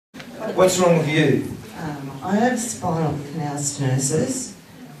What's wrong with you? I have spinal canal stenosis,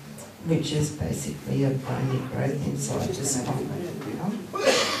 which is basically a bony growth inside the spinal canal.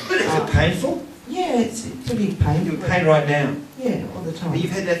 Is it painful? Yeah, it's pretty painful. You're in pain right now? Yeah, all the time. But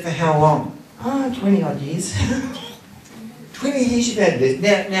you've had that for how long? 20 odd years. 20 years you've had this.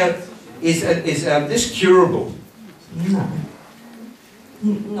 Now is this curable? No.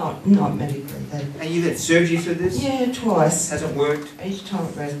 Not medically. And you've had surgery for this? Yeah, twice. Hasn't worked? Each time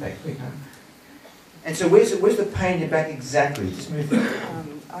it goes back quicker. And so where's the pain in your back exactly? Just move that.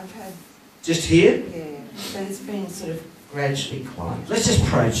 I've had... Just here? Yeah, but it's been sort of gradually climbed. Let's just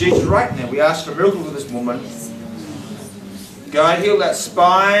pray. Jesus, right now, we ask for a miracle for this woman. God, heal that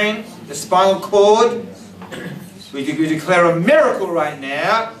spine, the spinal cord. We declare a miracle right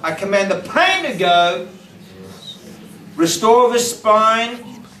now. I command the pain to go. Restore the spine.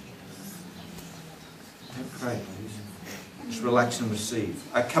 Don't pray, please. Just relax and receive.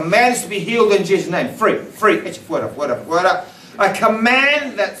 I command this to be healed in Jesus' name. Free. Get your foot up. I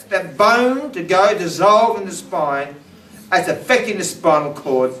command that bone to go, dissolve in the spine. That's affecting the spinal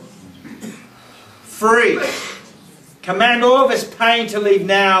cord. Free. Command all this pain to leave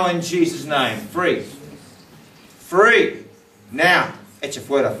now in Jesus' name. Free. Now. Get your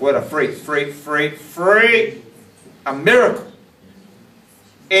foot up. Free. A miracle.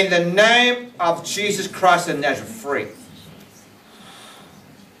 In the name of Jesus Christ of Nazareth. Free.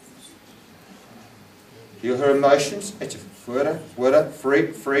 Heal her emotions. Get your foot up.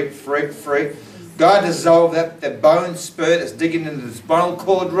 Free. God, dissolve that bone spur that's digging into the spinal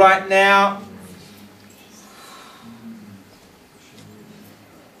cord right now.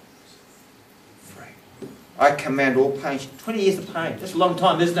 Free. I command all pain. 20 years of pain. That's a long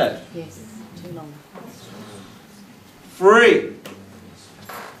time, isn't it? Yes, too long. Free.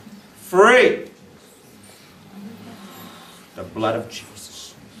 The blood of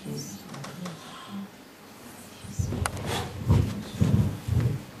Jesus.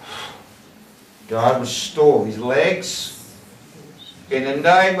 God, restore his legs. In the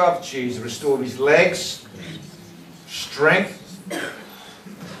name of Jesus, restore his legs. Strength.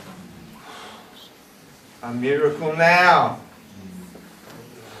 A miracle now.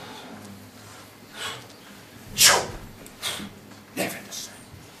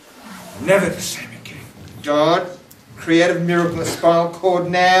 Never the same again. God, creative miracle in the spinal cord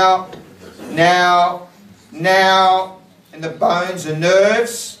now. In the bones and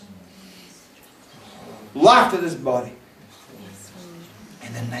nerves. Life to this body.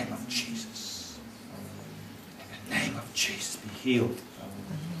 In the name of Jesus. In the name of Jesus, be healed.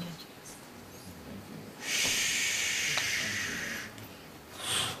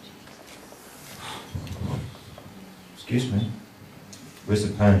 Excuse me. Where's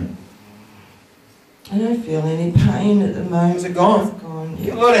the pain? I don't feel any pain at the moment. Is it gone? It's gone.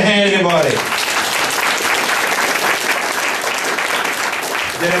 Give a lot of hand, everybody. Is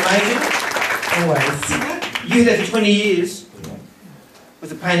that amazing? Always. You did that for 20 years. Was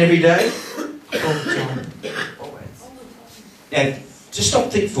the pain every day? All the time. Always. Now, just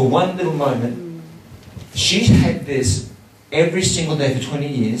stop thinking for one little moment. She's had this every single day for 20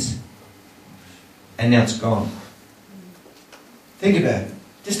 years, and now it's gone. Think about it.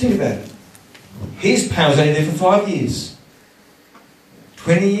 Just think about it. His pain was only there for 5 years.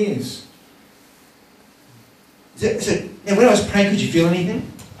 20 years. Now, when I was praying, could you feel anything?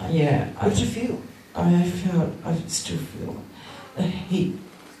 Yeah. What did you feel? I still feel the heat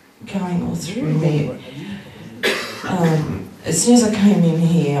going all through me. As soon as I came in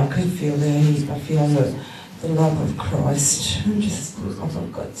here, I could feel the heat. I feel the love of Christ. And just the love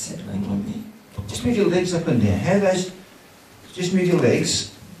of God settling on me. Just move your legs up and down. How those? Just move your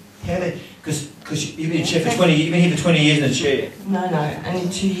legs. How they? Because you've been in a chair for 20 years. You've been here for 20 years in a chair. No, only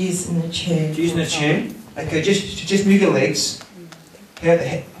 2 years in the chair. 2 years in a chair. Okay, just move your legs. How the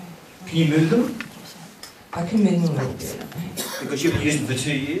heck? Can you move them? I can move them a little bit. Because you've used them for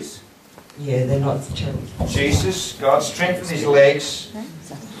 2 years. Yeah, they're not terrible. Jesus, God, strengthen his legs.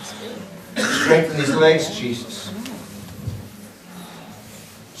 Strengthen his legs, Jesus.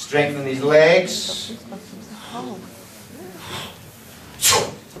 Strengthen his legs.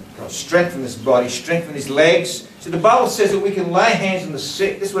 God, strengthen his body, strengthen his legs. So the Bible says that we can lay hands on the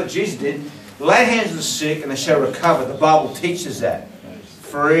sick. This is what Jesus did. Lay hands on the sick and they shall recover. The Bible teaches that.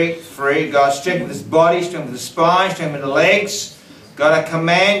 Free. God, strengthen his body, strengthen the spine, strengthen the legs. God, I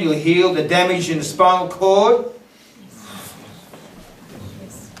command you'll heal the damage in the spinal cord.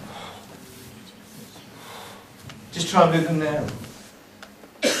 Just try and move them now.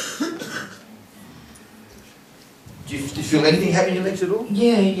 Do you feel anything happening in your legs at all?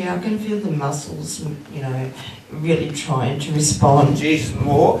 Yeah, I can feel the muscles, really trying to respond. Jesus,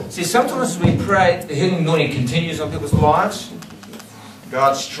 more. See, sometimes we pray, the healing anointing continues on people's lives.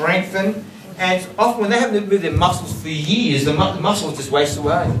 God strengthen. And often when they haven't moved their muscles for years, the muscles just waste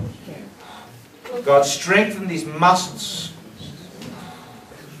away. God strengthen these muscles.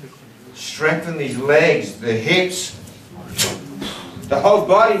 Strengthen these legs, the hips, the whole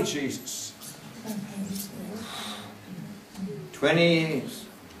body, Jesus. 20 years.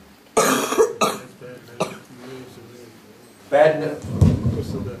 Bad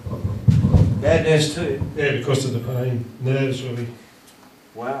nerves too. Yeah, because of the pain. Nerves really.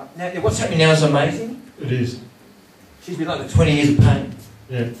 Wow. Now, what's happening now is amazing. It is. She's been like 20 years of pain.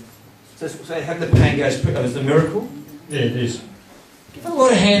 Yeah. So having the pain goes through, is the miracle? Yeah, it is. Give a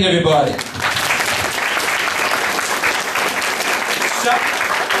lot of hand, everybody.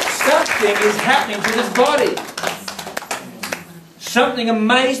 Something is happening to this body. Something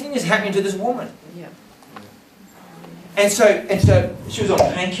amazing is happening to this woman. Yeah. And so she was on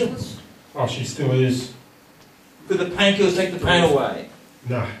painkillers. Oh, she still is. Could the painkillers take the pain away?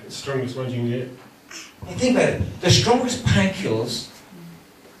 No, the strongest ones you can get. And think about it. The strongest painkillers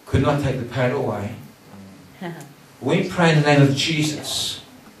could not take the pain away. We pray in the name of Jesus.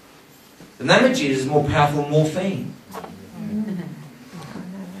 The name of Jesus is more powerful than morphine.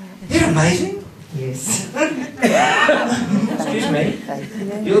 Isn't it amazing? Yes. Excuse me.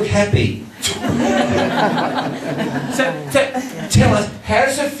 You look happy. So tell us, how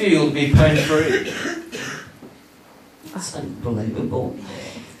does it feel to be pain-free? It's unbelievable.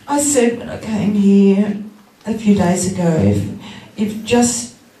 I said when I came here a few days ago, if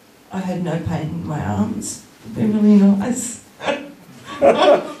just I had no pain in my arms, it'd be really nice. Come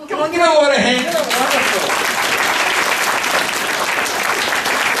on, give her a hand. Isn't that wonderful?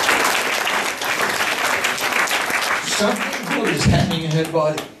 Something good is happening in her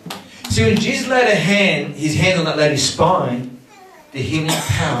body. See, when Jesus laid his hand on that lady's spine, the healing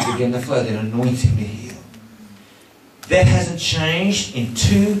power began to flow, that anointing to heal. That hasn't changed in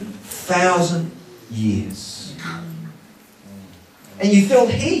 2,000 years. And you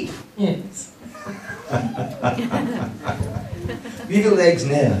felt heat. Yes. Move your legs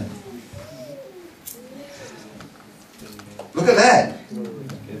now. Look at that.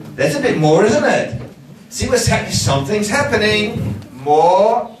 That's a bit more, isn't it? See what's happening? Something's happening.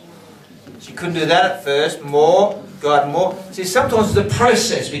 More. She couldn't do that at first. More. God, more. See, sometimes it's a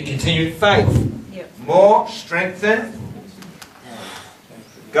process. We continue in faith. Yep. More. Strengthen.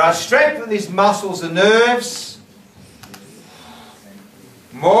 God, strengthen these muscles and nerves.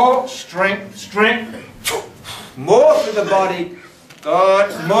 More. Strength. More for the body.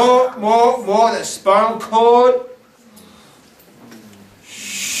 God, more. The spinal cord.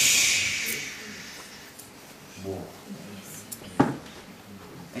 More.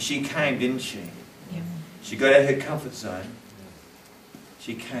 And she came, didn't she? Yep. She got out of her comfort zone.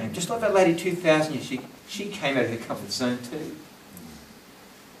 She came. Just like that lady 2,000 years, she came out of her comfort zone too.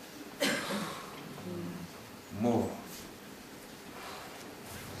 More.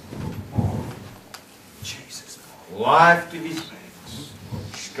 Jesus. Life to his legs.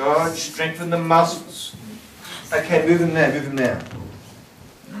 God, strengthen the muscles. Okay, move them now.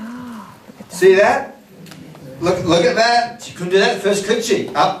 See that? Look at that. She couldn't do that at first, could she?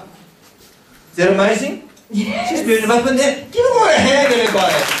 Up. Is that amazing? Yes. She's moving them up and down. Give her a hand,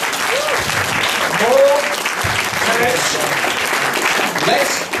 everybody. More.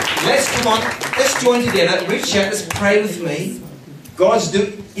 Let's come on. Let's join together. Reach out. Let's pray with me. God's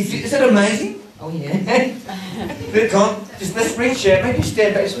doing. Is that amazing? Oh yeah. Come on. Just let's reach out. Maybe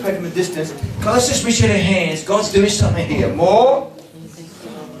stand back. Just pray from a distance. God, let's just reach out our hands. God's doing something here. More.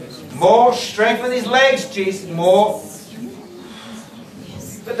 Strengthen his legs, Jesus. More.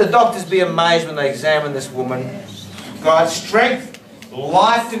 Let the doctors be amazed when they examine this woman. God's strength,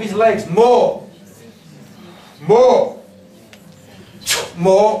 life to his legs. More.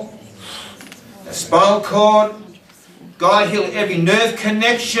 The spinal cord. God, heal every nerve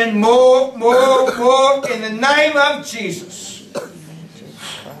connection. More. In the name of Jesus.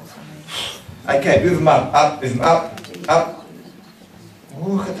 Okay, move them up. Move them up. Oh,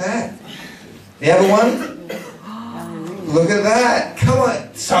 look at that. The other one. Look at that. Come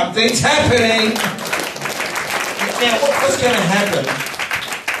on. Something's happening. Now, what's going to happen?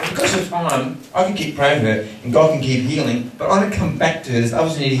 Because of time, I can keep praying for her, and God can keep healing, but I'm going to come back to her. There's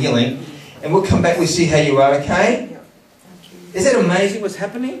others who need healing, and we'll come back, we'll see how you are, okay? Is it amazing what's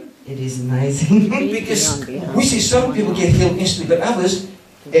happening? It is amazing. Because we see some people get healed instantly, but others,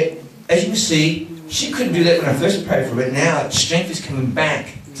 as you can see, she couldn't do that when I first prayed for her, but now strength is coming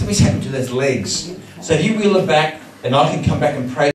back. Something's happened to those legs. So if you wheel her back, And I can come back and pray